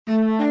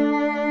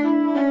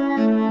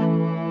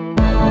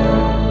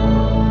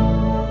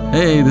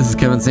Hey, this is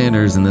Kevin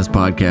Sanders, and this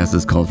podcast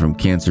is called From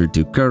Cancer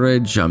to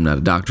Courage. I'm not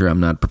a doctor. I'm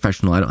not a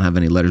professional. I don't have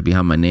any letters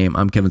behind my name.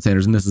 I'm Kevin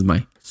Sanders, and this is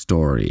my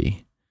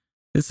story.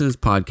 This is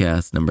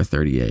podcast number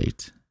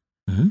 38.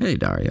 Mm-hmm. Hey,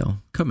 Dario.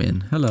 Come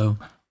in. Hello.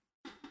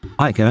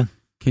 Hi, Kevin.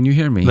 Can you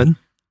hear me?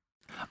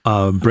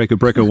 Breaker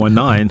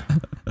 19.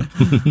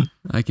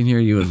 I can hear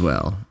you as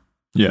well.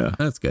 Yeah.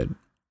 That's good.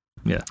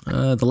 Yeah.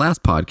 The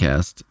last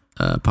podcast,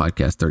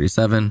 podcast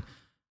 37,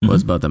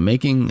 was about the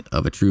making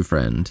of a true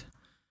friend.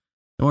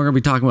 And what we're going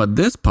to be talking about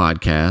this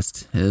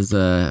podcast is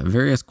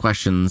various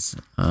questions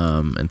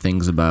and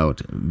things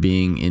about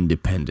being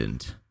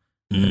independent.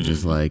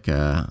 Just like,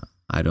 I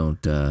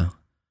don't,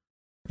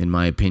 in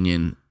my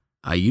opinion,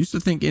 I used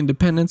to think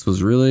independence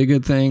was really a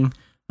good thing.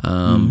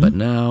 But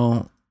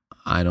now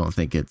I don't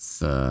think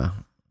it's, I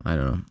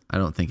don't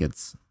think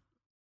it's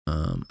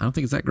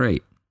that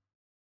great.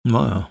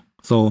 Wow.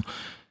 So,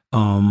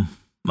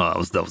 that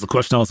was the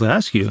question I was going to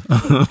ask you.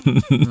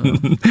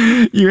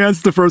 You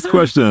answered the first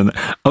question.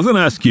 I was going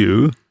to ask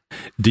you,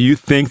 do you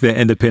think that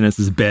independence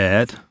is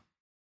bad?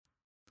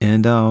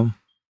 And do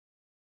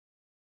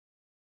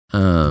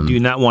you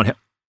not want help?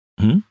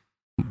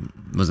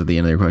 Was it the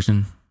end of your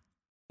question?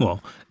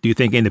 Well, do you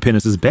think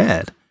independence is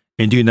bad?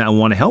 And do you not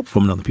want to help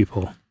from other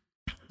people?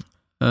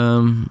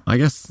 I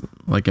guess,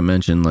 like I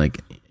mentioned,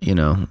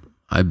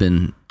 I've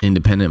been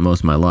independent most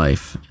of my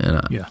life, and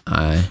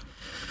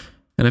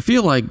I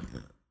feel like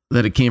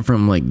that it came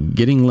from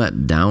getting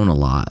let down a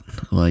lot.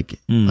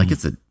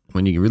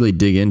 When you really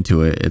dig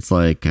into it, it's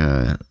like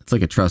a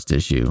trust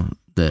issue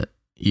that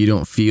you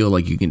don't feel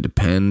like you can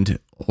depend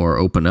or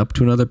open up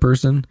to another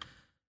person.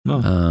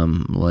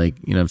 Oh.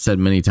 I've said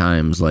many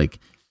times,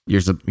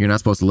 you're not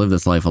supposed to live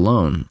this life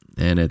alone,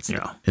 and it's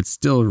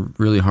still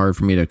really hard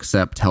for me to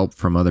accept help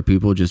from other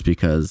people just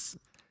because,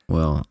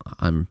 well,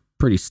 I'm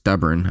pretty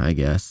stubborn, I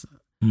guess.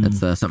 That's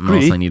something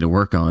else I need to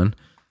work on.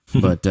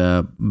 But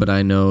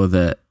I know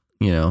that,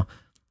 I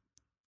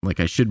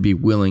should be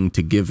willing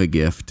to give a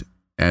gift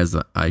as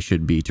I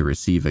should be to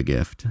receive a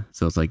gift.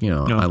 So it's I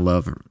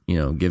love,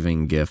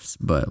 giving gifts,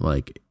 but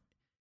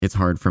it's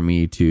hard for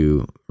me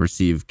to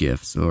receive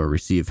gifts or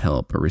receive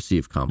help or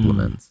receive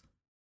compliments.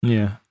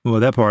 Yeah.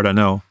 Well, that part I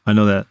know. I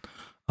know that.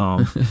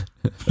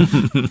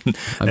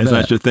 That's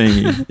not your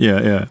thing.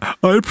 Yeah.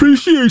 I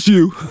appreciate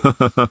you.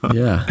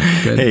 Yeah.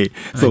 Good. Hey,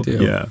 so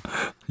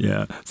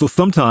yeah. So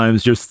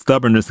sometimes your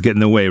stubbornness get in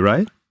the way,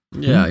 right?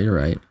 Yeah, you're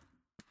right.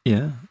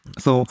 Yeah.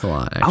 So that's a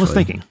lot, actually. I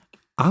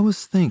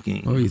was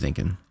thinking. What were you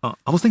thinking? I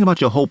was thinking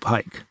about your Hope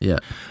hike. Yeah.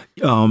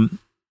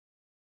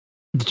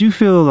 Did you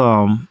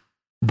feel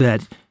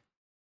that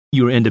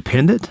you were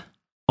independent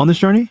on this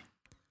journey?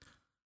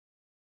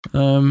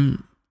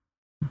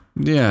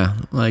 Yeah,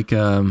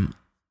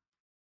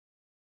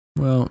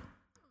 well,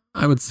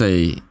 I would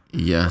say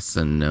yes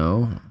and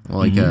no.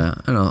 I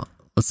don't know,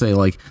 let's say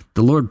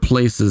the Lord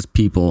places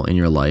people in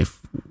your life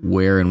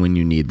where and when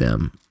you need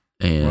them.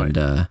 And,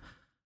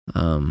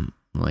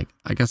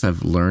 I guess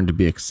I've learned to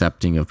be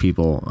accepting of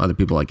other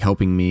people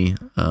helping me,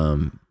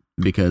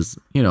 because,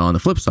 on the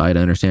flip side,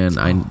 I understand,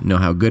 I know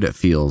how good it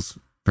feels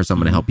for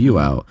someone to help you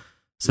out.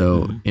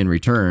 So in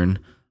return,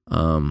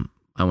 I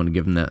want to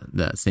give them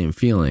that same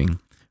feeling.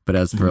 But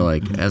as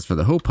for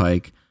the Hope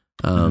hike,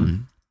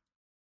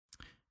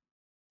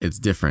 it's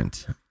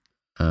different.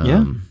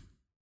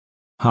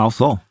 How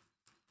so?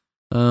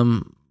 I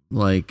don't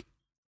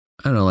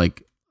know,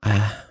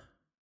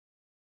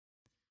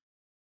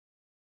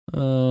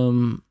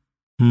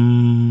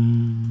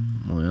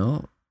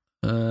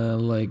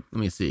 let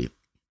me see.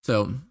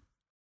 So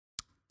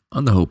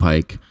on the Hope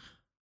hike,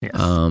 yes.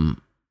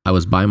 I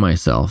was by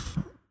myself,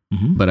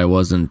 but I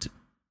wasn't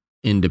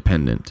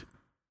independent.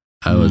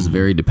 I was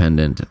very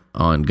dependent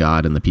on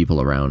God and the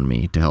people around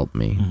me to help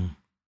me.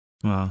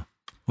 Wow.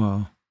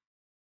 Well,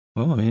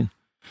 I mean,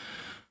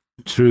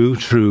 true.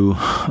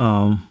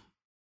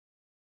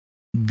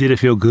 Did it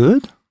feel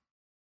good?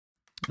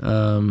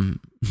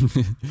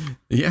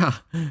 Yeah.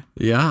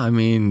 I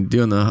mean,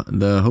 doing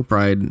the Hope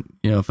ride,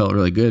 felt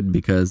really good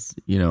because,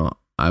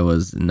 I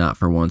was not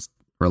for once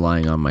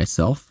relying on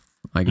myself.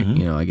 I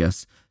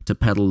guess to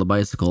pedal the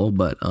bicycle,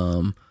 but,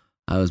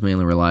 I was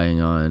mainly relying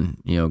on,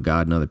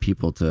 God and other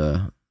people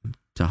to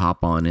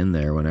hop on in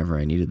there whenever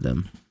I needed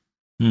them.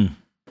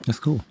 That's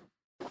cool.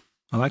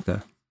 I like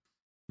that.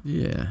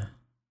 Yeah.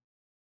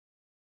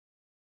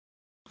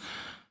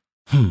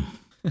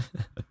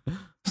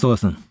 So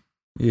listen.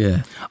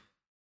 Yeah.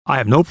 I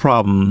have no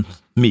problem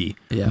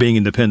being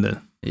independent.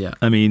 Yeah.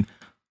 I mean,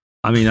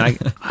 I don't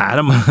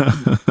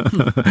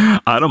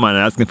I don't mind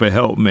asking for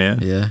help, man.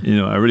 Yeah.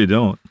 I really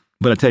don't.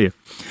 But I tell you,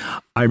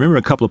 I remember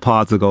a couple of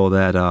pods ago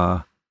that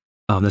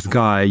this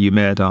guy you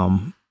met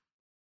on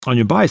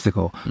your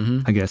bicycle,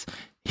 I guess,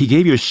 he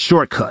gave you a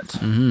shortcut.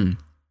 Did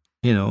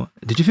you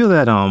feel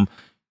that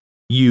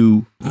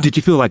did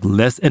you feel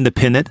less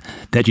independent,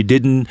 that you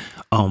didn't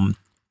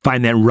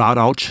find that route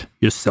out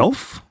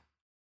yourself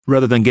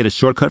rather than get a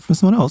shortcut from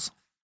someone else?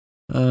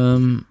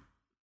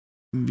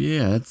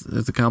 Yeah,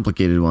 it's a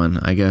complicated one,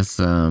 I guess.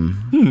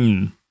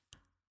 Maybe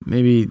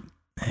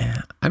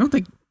I don't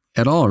think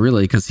at all,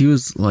 really, because he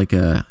was like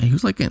a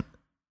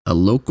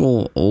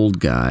local old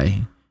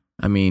guy.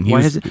 I mean, he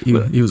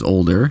was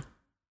older.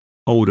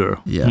 Older.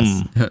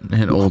 Yes,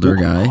 an older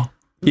guy.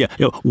 Yeah.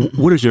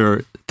 What is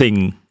your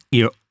thing?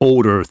 Your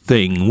older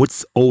thing.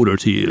 What's older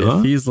to you?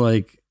 Huh? He's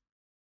like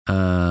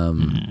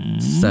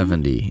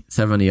 70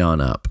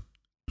 on up.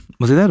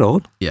 Was he that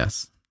old?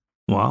 Yes.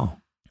 Wow.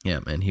 Yeah,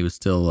 and he was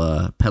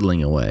still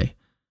pedaling away.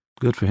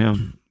 Good for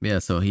him. Yeah,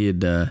 so he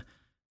had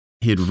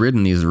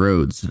ridden these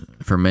roads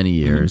for many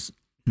years,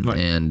 right.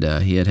 And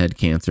he had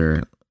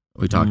cancer.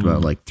 We talked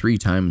about like 3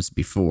 times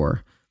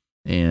before,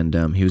 and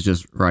he was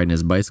just riding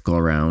his bicycle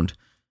around. It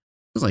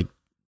was like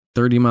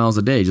 30 miles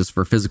a day just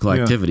for physical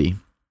activity,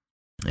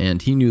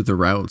 and he knew the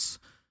routes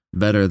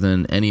better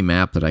than any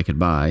map that I could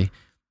buy.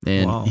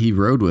 And he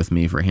rode with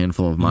me for a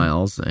handful of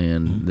miles,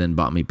 and then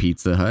bought me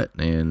Pizza Hut,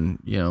 and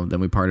then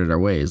we parted our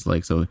ways.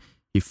 Like, so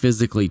he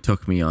physically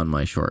took me on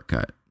my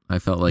shortcut. I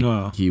felt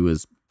like he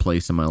was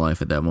placed in my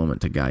life at that moment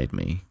to guide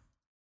me.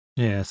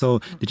 Yeah. So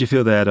did you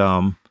feel that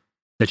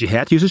that you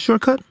had to use a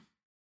shortcut,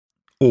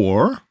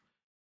 or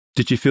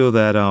did you feel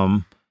that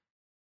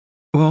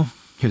well,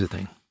 here's the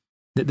thing.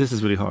 This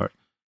is really hard.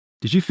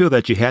 Did you feel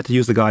that you had to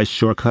use the guy's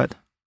shortcut,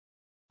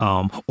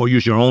 or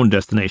use your own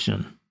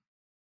destination?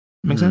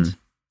 Make sense?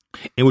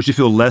 And would you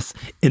feel less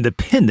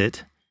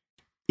independent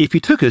if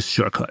you took his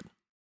shortcut?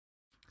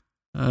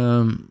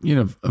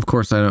 Of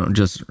course, I don't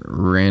just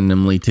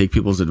randomly take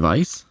people's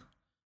advice.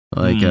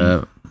 Like,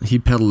 he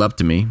pedaled up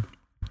to me,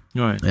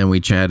 right, and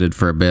we chatted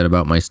for a bit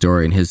about my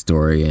story and his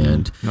story,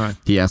 and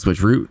he asked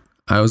which route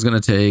I was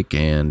going to take,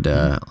 and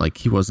like,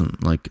 he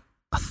wasn't like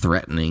a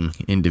threatening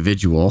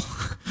individual.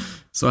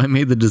 So I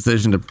made the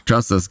decision to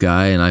trust this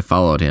guy, and I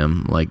followed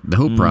him. Like, the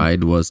Hope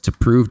Ride was to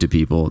prove to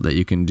people that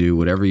you can do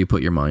whatever you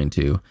put your mind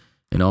to,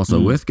 and also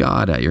with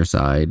God at your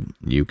side,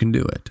 you can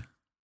do it.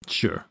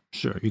 Sure,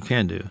 you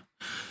can do.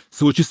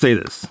 So would you say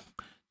this?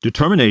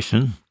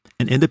 Determination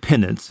and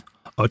independence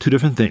are 2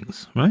 different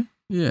things, right?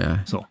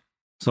 Yeah. So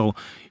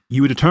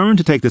you were determined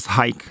to take this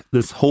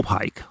Hope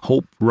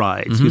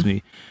Ride, excuse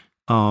me,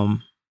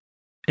 and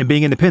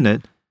being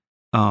independent,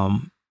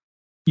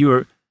 you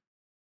were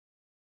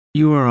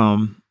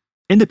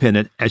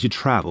independent as you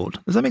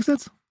traveled. Does that make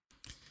sense?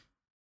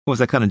 Or was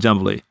that kind of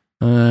jumbly?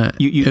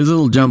 It was a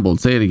little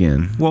jumbled. Say it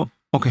again. Well,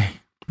 okay.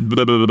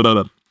 Blah, blah, blah, blah,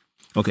 blah.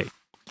 Okay.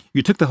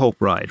 You took the Hope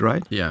Ride,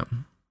 right? Yeah.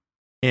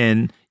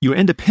 And you were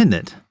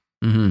independent.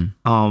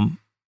 Mm-hmm.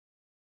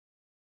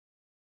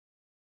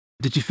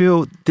 Did you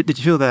feel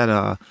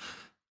that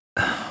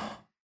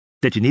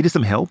that you needed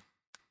some help?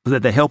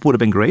 That the help would have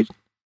been great?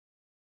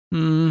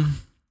 I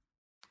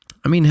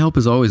mean, help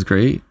is always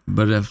great,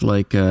 but if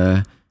like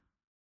I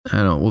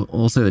don't know,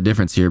 we'll say the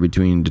difference here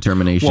between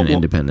determination and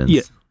independence.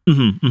 Yeah.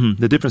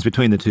 The difference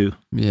between the two.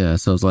 Yeah,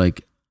 so it's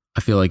like,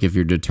 I feel like if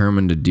you're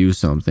determined to do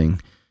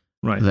something,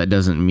 right, that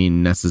doesn't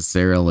mean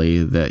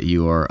necessarily that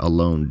you are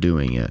alone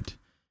doing it.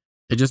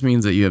 It just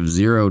means that you have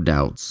 0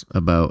 doubts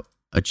about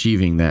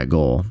achieving that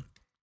goal.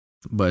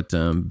 But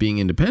being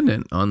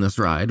independent on this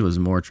ride was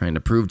more trying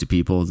to prove to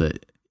people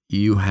that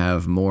you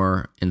have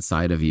more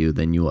inside of you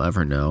than you will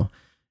ever know.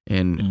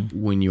 And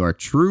when you are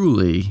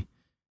truly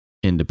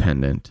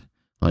independent,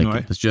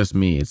 like, it's just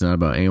me, it's not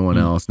about anyone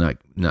else, not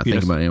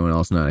thinking about anyone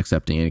else, not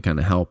accepting any kind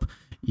of help,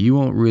 you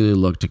won't really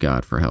look to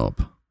God for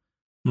help.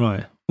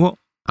 Right. Well,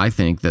 I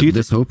think that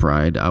this Hope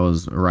Ride, I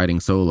was riding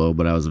solo,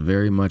 but I was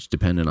very much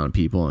dependent on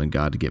people and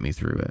God to get me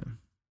through it.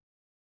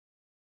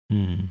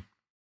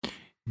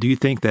 Do you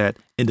think that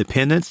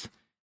independence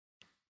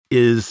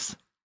is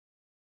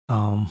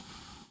a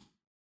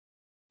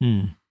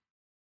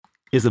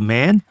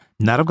man,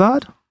 not of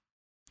God?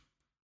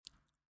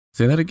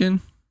 Say that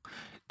again.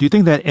 Do you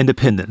think that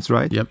independence,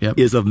 right? Yep.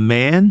 Is of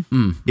man,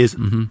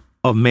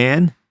 of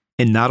man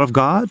and not of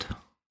God?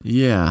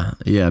 Yeah,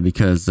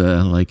 because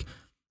like,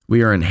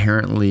 we are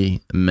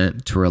inherently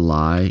meant to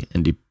rely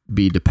and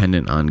be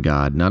dependent on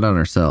God, not on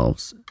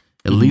ourselves.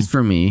 At least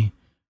for me,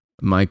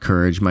 my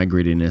courage, my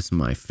grittiness,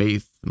 my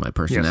faith, my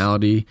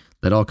personality,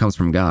 that all comes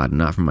from God,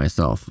 not from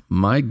myself.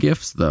 My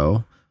gifts,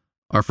 though,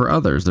 are for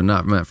others. They're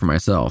not meant for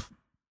myself.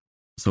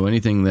 So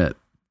anything that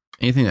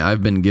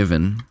I've been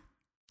given,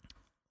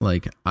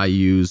 like, I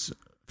use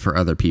for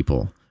other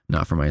people,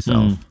 not for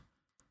myself.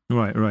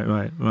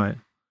 Right.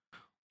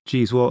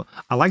 Geez, well,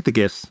 I like the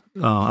gifts.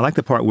 I like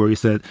the part where you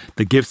said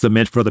the gifts are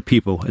meant for other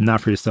people and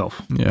not for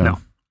yourself. Yeah.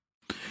 Now,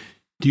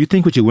 do you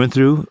think what you went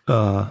through,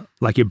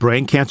 like your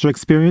brain cancer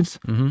experience,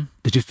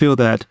 did you feel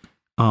that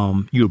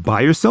you were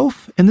by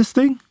yourself in this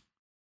thing?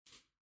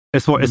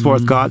 As far as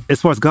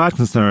God's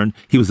concerned,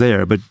 He was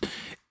there. But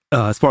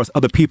as far as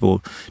other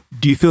people,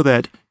 do you feel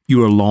that you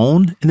were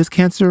alone in this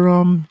cancer?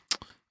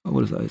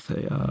 What did I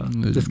say?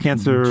 This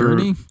cancer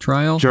journey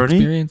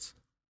experience.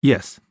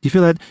 Yes. Do you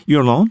feel that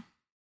you're alone?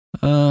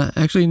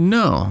 Actually,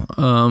 no.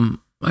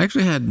 I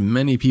actually had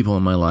many people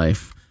in my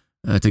life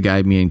to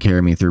guide me and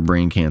carry me through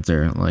brain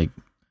cancer. Like,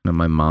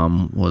 my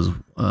mom was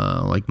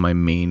like my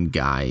main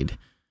guide,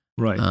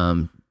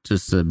 right?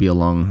 Just to be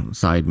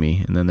alongside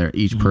me. And then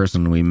each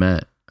person we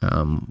met,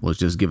 will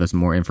just give us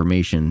more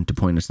information to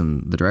point us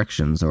in the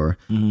directions, or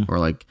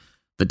like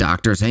the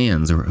doctor's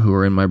hands who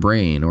are in my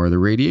brain, or the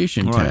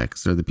radiation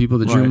techs, or the people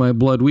that drew my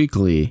blood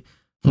weekly.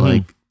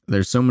 Like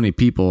there's so many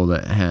people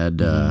that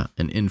had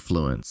an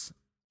influence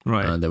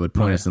that would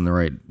point us in the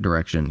right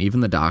direction.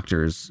 Even the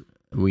doctors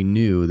we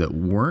knew that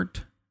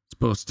weren't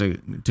supposed to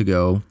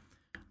go,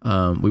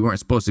 we weren't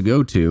supposed to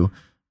go to,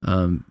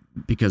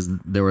 because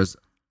there was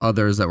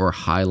others that were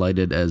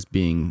highlighted as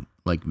being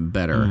like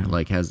better,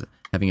 like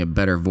having a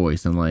better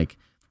voice, and like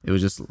it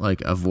was just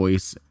like a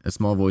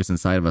small voice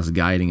inside of us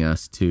guiding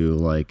us to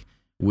like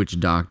which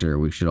doctor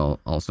we should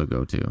also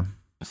go to.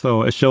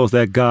 So it shows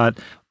that God,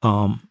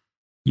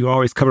 you're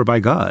always covered by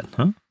God,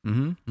 huh?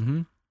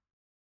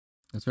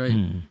 That's right.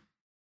 And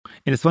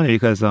it's funny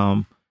because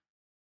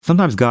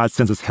sometimes God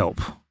sends us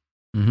help,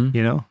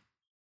 you know?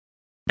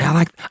 And I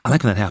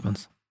like when that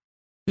happens.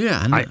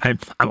 Yeah.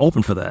 I'm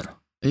open for that.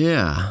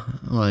 Yeah.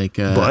 Like,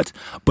 but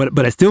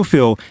I still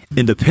feel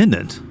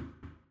independent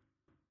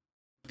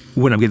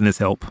when I'm getting this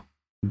help.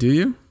 Do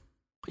you?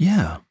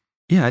 Yeah,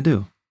 I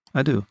do.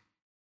 I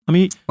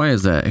mean, why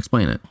is that?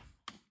 Explain it.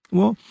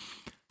 Well,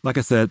 like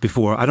I said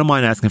before, I don't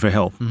mind asking for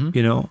help,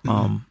 you know,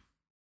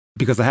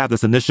 because I have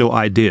this initial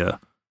idea.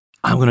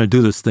 I'm going to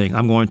do this thing.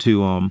 I'm going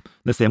to,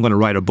 let's say I'm going to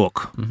write a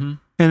book,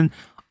 and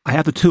I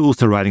have the tools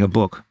to writing a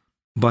book,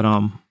 but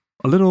a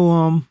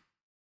little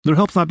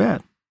help's not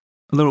bad.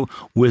 A little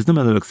wisdom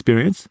and a little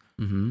experience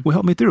will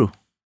help me through.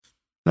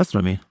 That's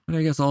what I mean. And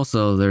I guess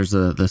also there's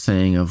the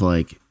saying of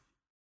like,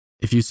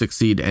 if you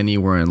succeed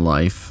anywhere in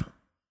life,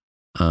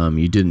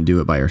 you didn't do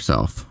it by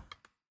yourself.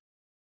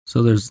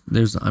 So there's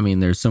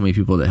so many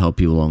people that help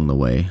you along the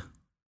way.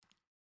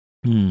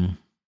 Does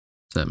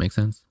that make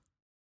sense?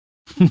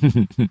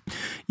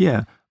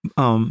 Yeah.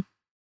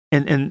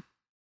 And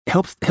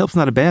help's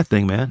not a bad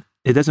thing, man.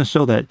 It doesn't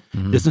show that,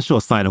 it doesn't show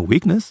a sign of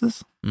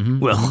weaknesses.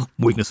 Well,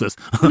 weaknesses.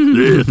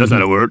 That's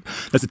not a word.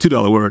 That's a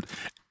 $2 word.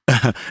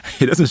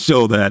 It doesn't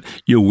show that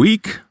you're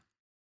weak.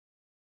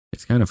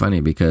 It's kind of funny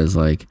because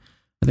like,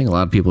 I think a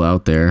lot of people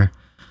out there,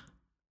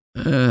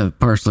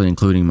 partially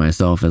including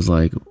myself, is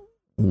like,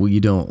 we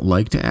don't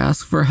like to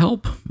ask for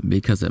help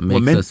because it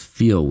makes us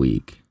feel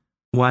weak.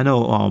 Well, I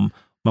know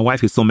my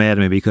wife gets so mad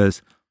at me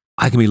because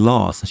I can be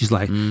lost. She's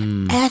like,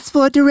 ask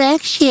for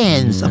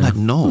directions. I'm like,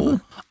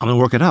 no, I'm going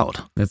to work it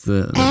out.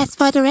 Ask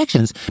for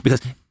directions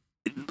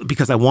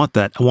because I want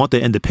that. I want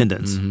the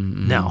independence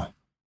now.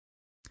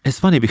 It's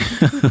funny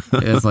because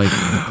it's like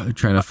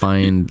trying to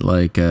find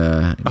like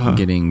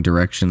getting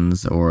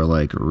directions or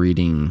like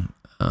reading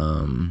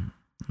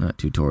not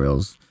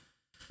tutorials,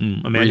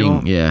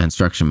 manual?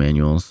 Instruction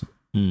manuals.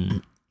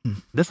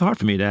 That's hard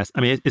for me to ask.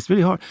 I mean, it's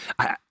really hard.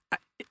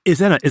 Is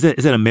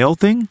that a male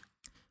thing?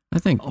 I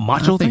think a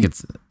macho thing.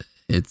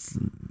 It's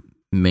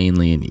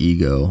mainly an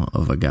ego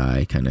of a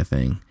guy kind of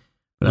thing.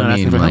 But I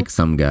mean, like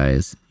some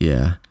guys,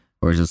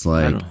 or it's just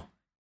like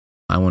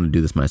I want to do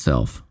this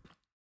myself.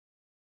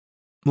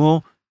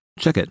 Well,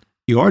 check it.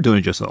 You are doing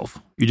it yourself.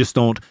 You just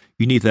don't.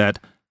 You need that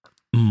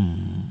a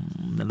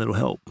little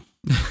help.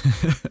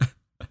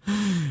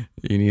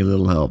 You need a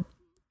little help.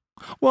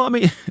 Well, I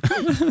mean,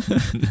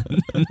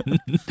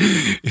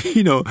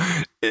 you know,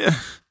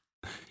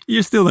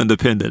 you're still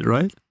independent,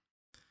 right?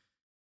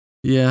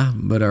 Yeah,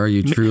 but are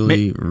you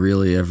truly,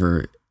 really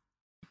ever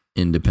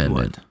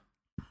independent? What?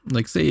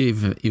 Like, say,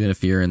 even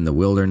if you're in the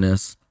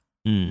wilderness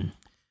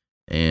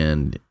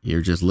and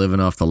you're just living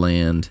off the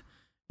land,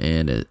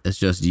 and it's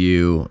just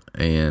you,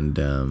 and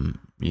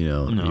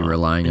you're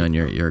relying on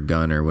your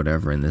gun or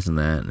whatever, and this and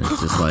that, and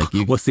it's just like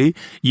you. Well, see,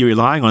 you're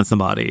relying on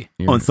somebody,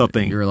 on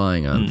something. You're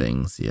relying on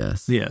things,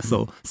 yes. Yeah.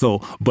 So,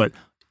 but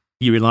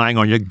you're relying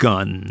on your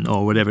gun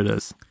or whatever it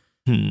is.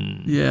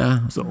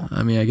 Yeah. So,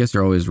 I mean, I guess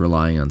you're always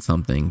relying on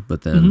something,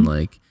 but then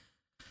like,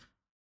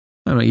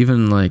 I don't know,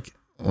 even like,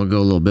 we'll go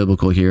a little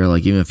biblical here.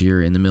 Like, even if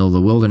you're in the middle of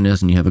the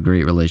wilderness and you have a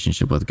great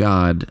relationship with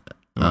God,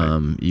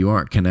 you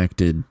aren't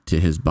connected to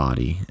his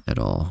body at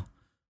all.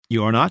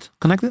 You are not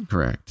connected?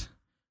 Correct.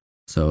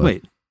 So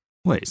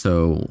wait.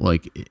 So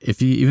like,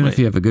 if you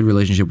have a good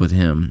relationship with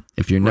him,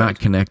 if you're not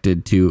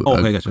connected to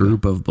a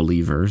group of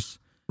believers,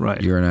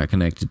 you're not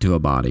connected to a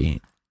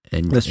body.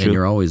 And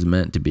you're always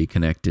meant to be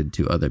connected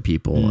to other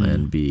people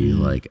and be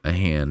like a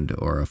hand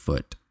or a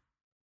foot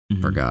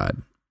for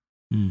God.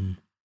 And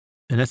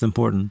that's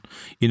important,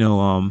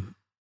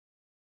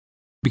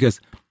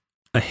 because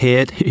a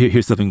head,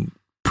 here's something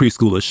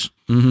preschoolish.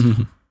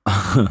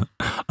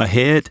 A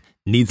head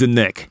needs a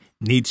neck,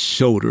 needs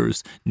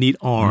shoulders, needs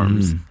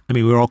arms. I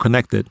mean, we're all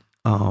connected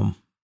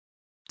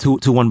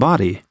to one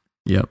body.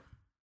 Yep.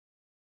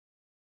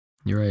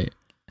 You're right.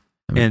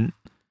 And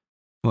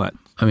what?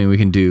 I mean, we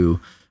can do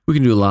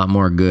a lot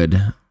more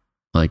good,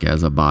 like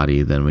as a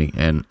body,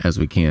 as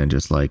we can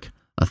just like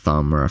a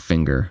thumb or a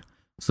finger.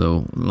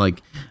 So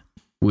like,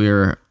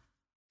 we're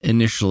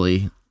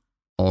initially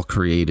all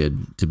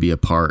created to be a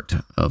part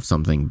of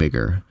something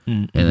bigger.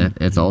 And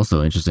it's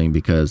also interesting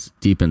because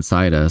deep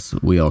inside us,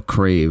 we all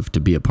crave to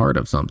be a part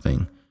of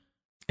something.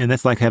 And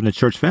that's like having a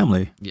church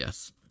family.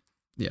 Yes.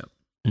 Yeah.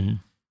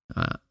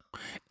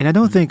 And I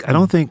don't think.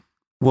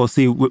 Well,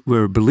 see,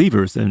 we're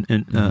believers in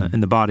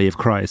the body of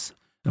Christ.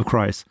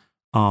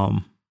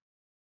 Are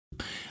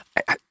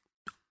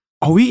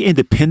we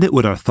independent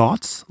with our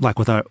thoughts, like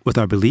with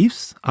our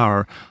beliefs?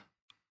 I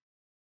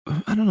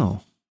don't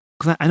know,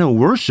 because I know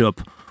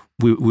worship.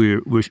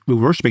 We're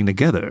worshiping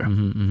together,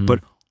 but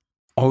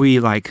are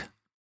we like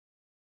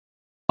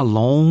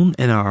alone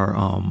in our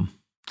I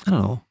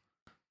don't know,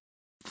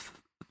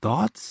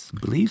 thoughts,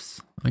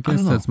 beliefs? I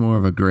guess that's more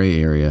of a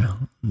gray area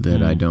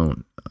that I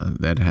don't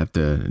that I have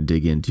to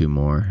dig into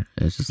more.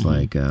 It's just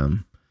like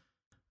the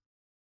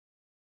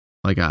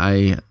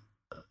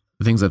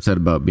things I've said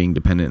about being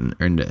dependent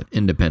or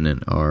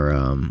independent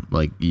are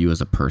like you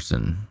as a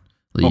person,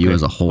 like you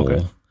as a whole.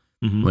 Okay.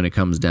 When it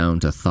comes down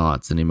to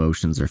thoughts and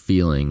emotions or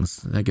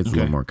feelings, that gets a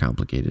little more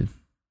complicated.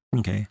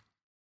 Okay.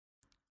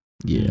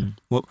 Yeah.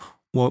 Well,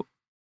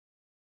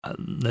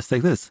 let's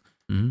take this.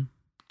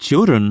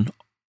 Children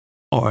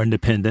are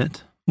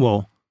independent.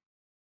 Well,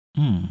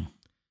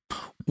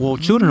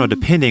 children are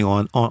depending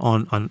on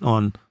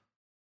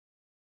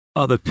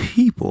other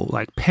people,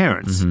 like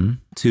parents,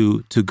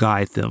 to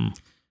guide them.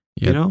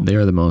 Yeah, you know, they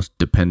are the most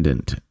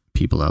dependent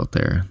people out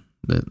there.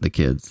 The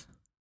kids,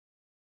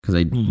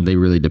 because they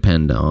really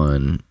depend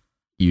on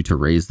you to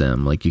raise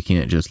them. Like you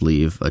can't just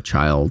leave a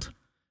child,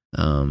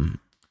 a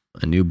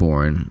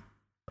newborn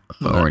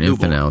or an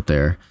infant out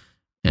there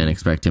and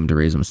expect him to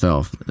raise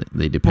himself.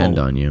 They depend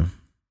on you.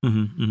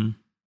 And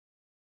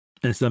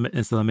so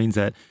that means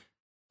that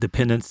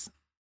dependence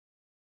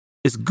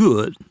is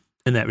good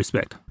in that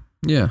respect.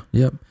 Yeah.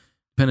 Yep.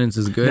 Dependence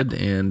is good,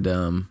 and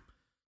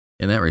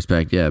in that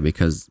respect, yeah,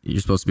 because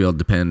you're supposed to be able to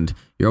depend.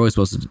 You're always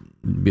supposed to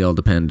be able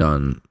to depend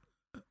on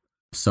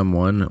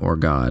someone or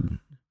God.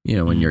 You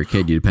know, when you're a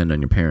kid, you depend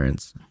on your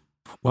parents.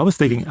 Well, I was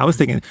thinking I was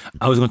going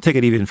to take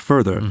it even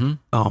further.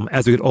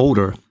 As we get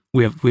older,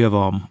 we have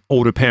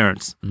older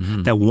parents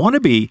that want to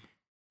be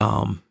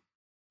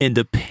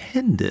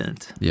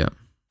independent. Yeah,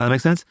 that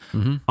makes sense.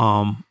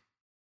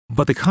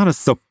 But they kind of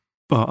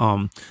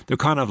they're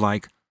kind of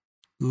like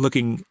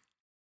looking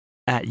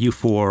at you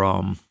for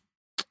a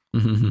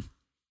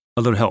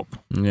little help.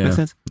 Yeah, makes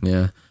sense.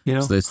 Yeah, you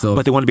know, so they still,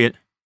 but they want to be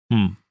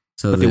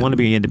they want to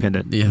be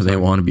independent. Yeah, they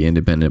want to be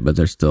independent, but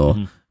they're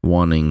still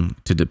wanting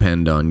to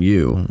depend on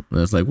you. And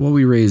it's like, well,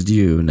 we raised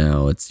you.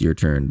 Now it's your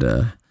turn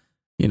to,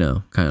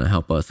 kind of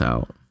help us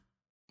out.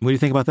 What do you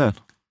think about that?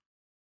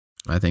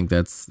 I think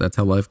that's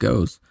how life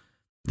goes.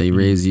 They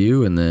raise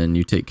you, and then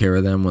you take care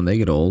of them when they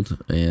get old,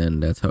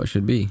 and that's how it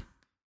should be.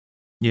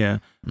 Yeah,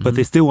 but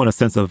they still want a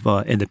sense of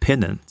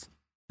independence,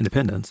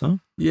 huh?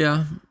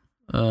 Yeah,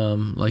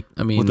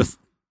 with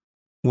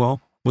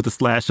a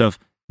slash of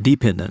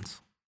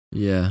dependence.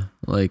 Yeah,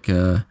 like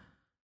I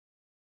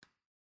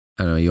don't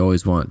know. You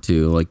always want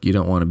to, like, you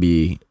don't want to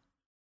be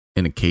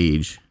in a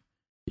cage.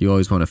 You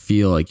always want to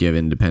feel like you have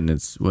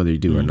independence, whether you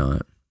do or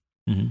not.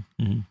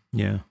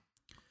 Yeah,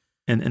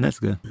 and that's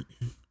good.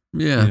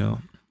 Yeah,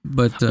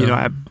 but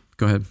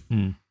go ahead.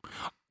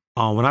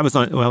 When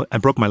I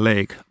broke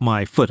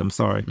my foot. I'm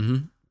sorry,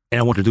 and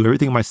I wanted to do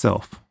everything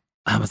myself.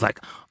 I was like,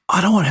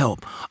 I don't want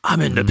help.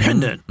 I'm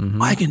independent.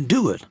 I can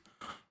do it.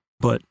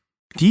 But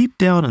deep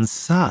down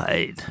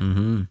inside,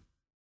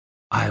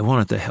 I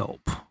wanted to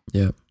help.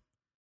 Yeah.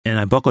 And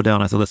I buckled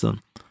down. I said,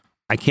 listen,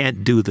 I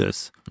can't do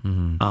this.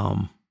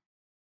 I'm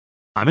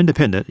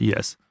independent,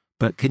 yes.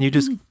 But can you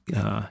just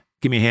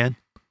give me a hand?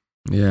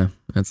 Yeah.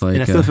 That's like,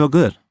 and I still feel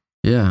good.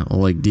 Yeah.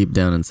 Well, like deep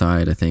down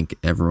inside, I think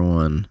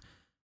everyone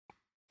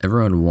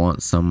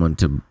wants someone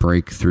to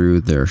break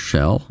through their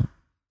shell.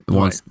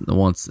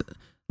 Wants,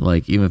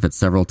 like, even if it's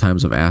several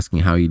times of asking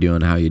how you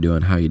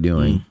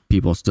doing,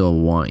 people still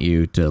want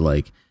you to,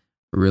 like,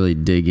 really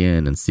dig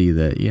in and see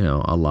that,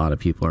 a lot of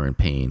people are in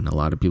pain. A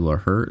lot of people are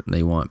hurt, and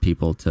they want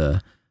people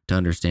to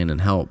understand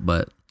and help,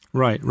 but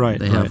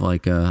they have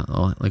like a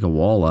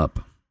wall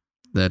up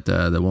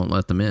that won't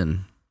let them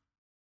in.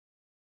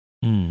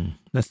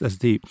 That's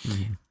deep.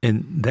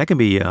 And that can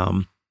be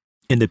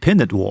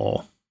independent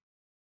wall,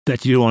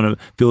 that you don't want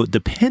to feel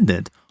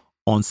dependent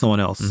on someone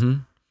else.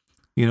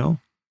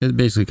 It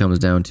basically comes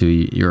down to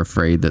you're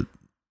afraid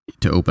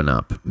to open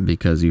up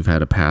because you've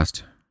had a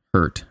past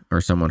hurt,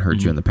 or someone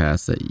hurt you in the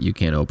past, that you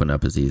can't open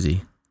up as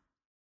easy.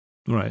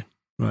 Right.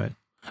 I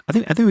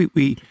think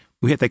we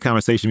had that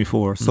conversation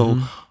before. So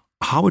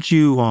how would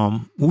you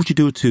what would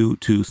you do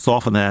to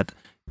soften that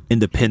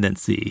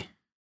independency?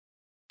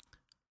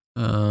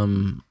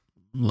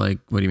 Like,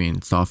 what do you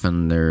mean,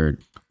 soften their?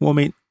 Well, I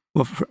mean,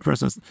 for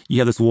instance, you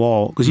have this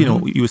wall, because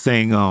you were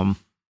saying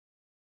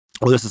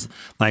this is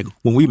like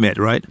when we met,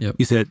 right? Yep.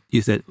 You said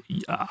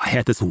I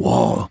had this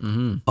wall,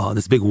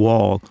 this big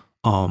wall,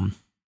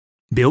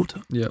 built.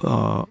 Yep.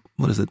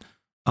 What is it?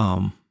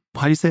 How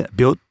do you say it?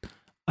 Built.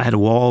 I had a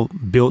wall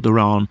built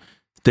around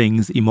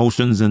things,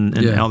 emotions, and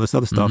all this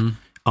other stuff.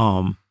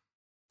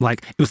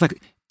 Like it was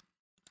like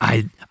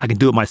I can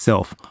do it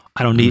myself.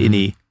 I don't need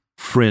any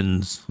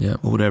friends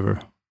or whatever.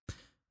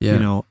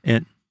 Yeah.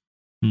 And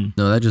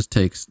no, that just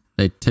takes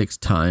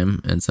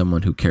time and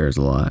someone who cares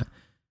a lot.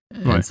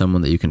 and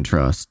someone that you can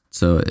trust.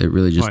 So it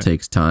really just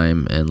takes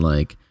time and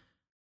like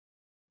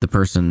the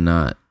person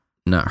not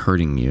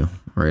hurting you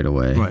right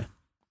away.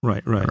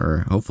 Right.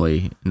 Or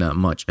hopefully not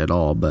much at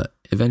all, but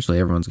eventually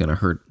everyone's going to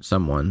hurt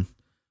someone.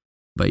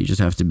 But you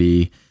just have to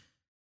be,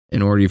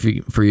 in order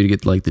for you to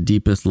get like the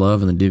deepest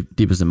love and the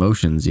deepest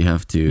emotions, you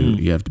have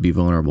to be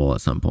vulnerable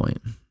at some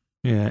point.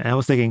 Yeah, I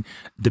was thinking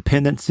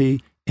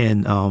dependency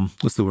and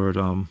what's the word?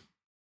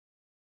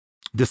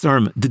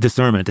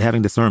 Discernment,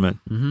 having discernment.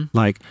 Mm-hmm.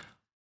 Like,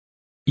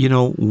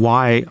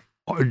 why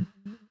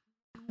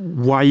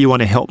you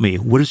want to help me?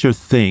 What is your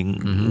thing?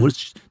 Mm-hmm.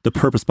 What's the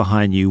purpose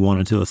behind you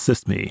wanting to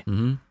assist me?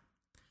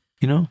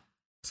 Mm-hmm.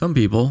 Some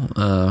people,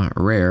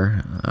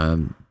 rare,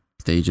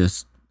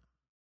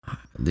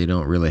 they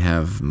don't really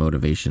have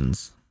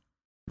motivations.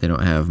 They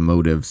don't have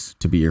motives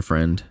to be your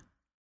friend.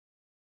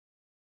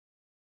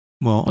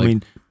 Well, like, I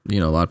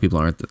mean, a lot of people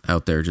aren't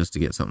out there just to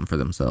get something for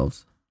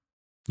themselves.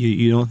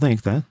 You don't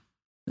think that?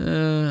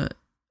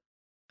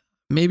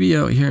 Maybe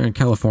out here in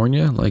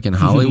California, like in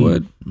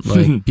Hollywood,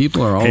 like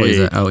people are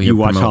always out here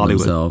promoting Hollywood.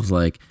 Themselves.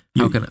 Like,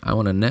 I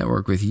want to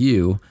network with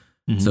you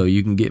so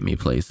you can get me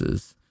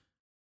places.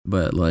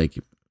 But like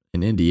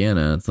in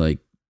Indiana, it's like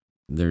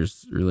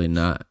there's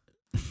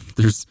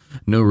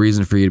no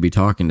reason for you to be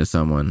talking to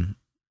someone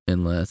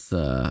unless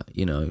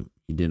you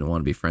didn't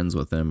want to be friends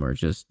with them or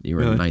just you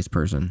were a nice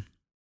person.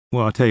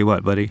 Well, I'll tell you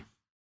what, buddy.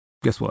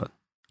 Guess what?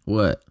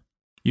 What?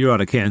 You're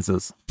out of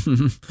Kansas.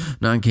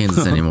 Not in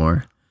Kansas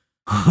anymore.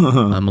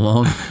 I'm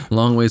a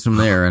long ways from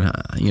there, and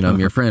I'm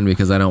your friend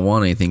because I don't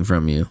want anything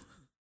from you.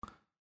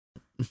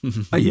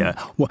 Yeah.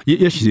 Well,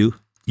 yes, you do.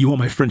 You want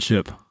my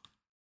friendship.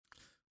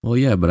 Well,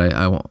 yeah, but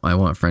I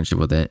want friendship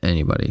with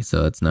anybody,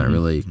 so it's not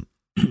really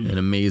an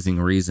amazing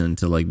reason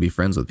to like be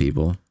friends with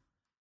people.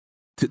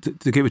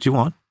 To get what you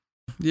want.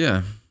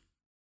 Yeah.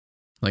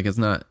 Like it's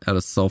not out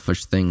of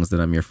selfish things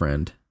that I'm your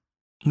friend.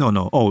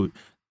 No. Oh,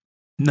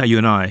 not you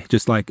and I.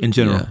 Just like in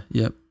general.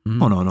 Yeah. Yep.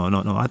 Mm-hmm.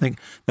 Oh no. I think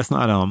that's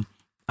not.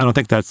 I don't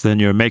think that's in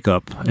your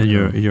makeup and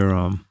your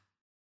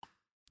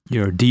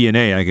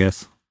DNA, I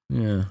guess.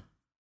 Yeah.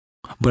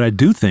 But I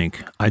do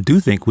think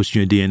what's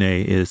in your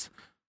DNA is,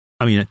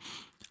 I mean,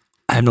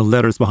 I have no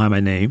letters behind my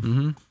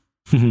name,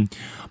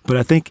 but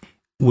I think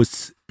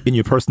what's in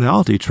your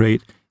personality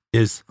trait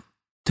is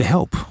to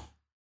help.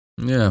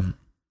 Yeah.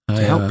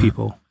 To help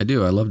people. I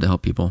do. I love to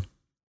help people.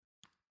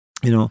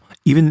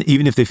 Even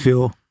if they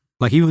feel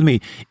like, even with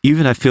me,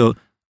 even I feel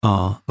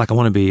like I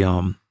want to be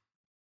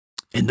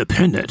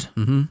independent.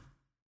 Mm-hmm.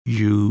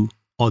 You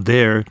are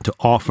there to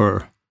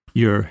offer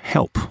your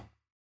help.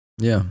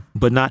 Yeah.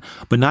 But not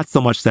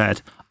so much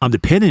that I'm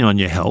depending on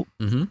your help.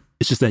 Mm-hmm.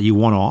 It's just that you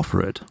want to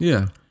offer it.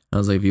 Yeah. I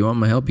was like, if you want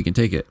my help, you can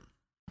take it.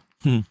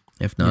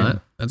 If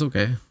not, that's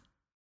okay.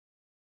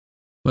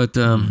 But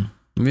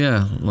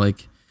yeah,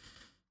 like,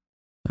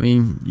 I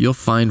mean, you'll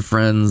find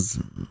friends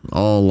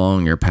all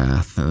along your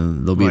path,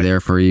 and they'll be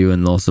there for you,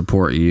 and they'll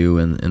support you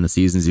in the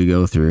seasons you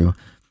go through.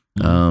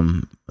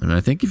 And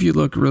I think if you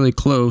look really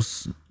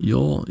close,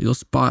 you'll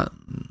spot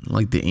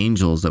like the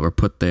angels that were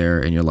put there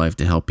in your life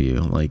to help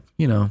you. Like,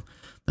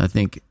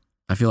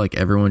 I feel like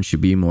everyone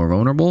should be more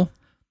vulnerable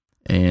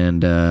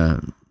and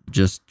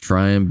just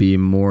try and be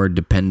more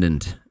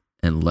dependent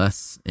and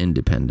less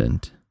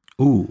independent.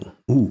 Ooh.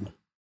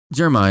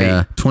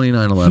 Jeremiah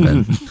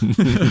 29:11.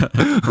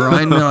 For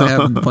I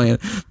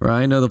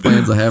know the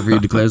plans I have for you,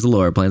 declares the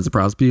Lord. Plans to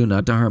prosper you,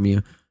 not to harm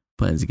you.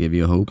 Plans to give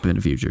you a hope and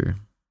a future.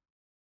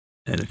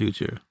 And a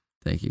future.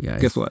 Thank you, guys.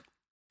 Guess what?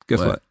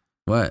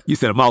 What? You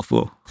said a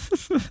mouthful.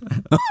 We'll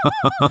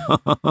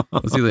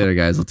see you later,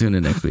 guys. We'll tune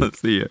in next week.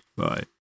 See you. Bye.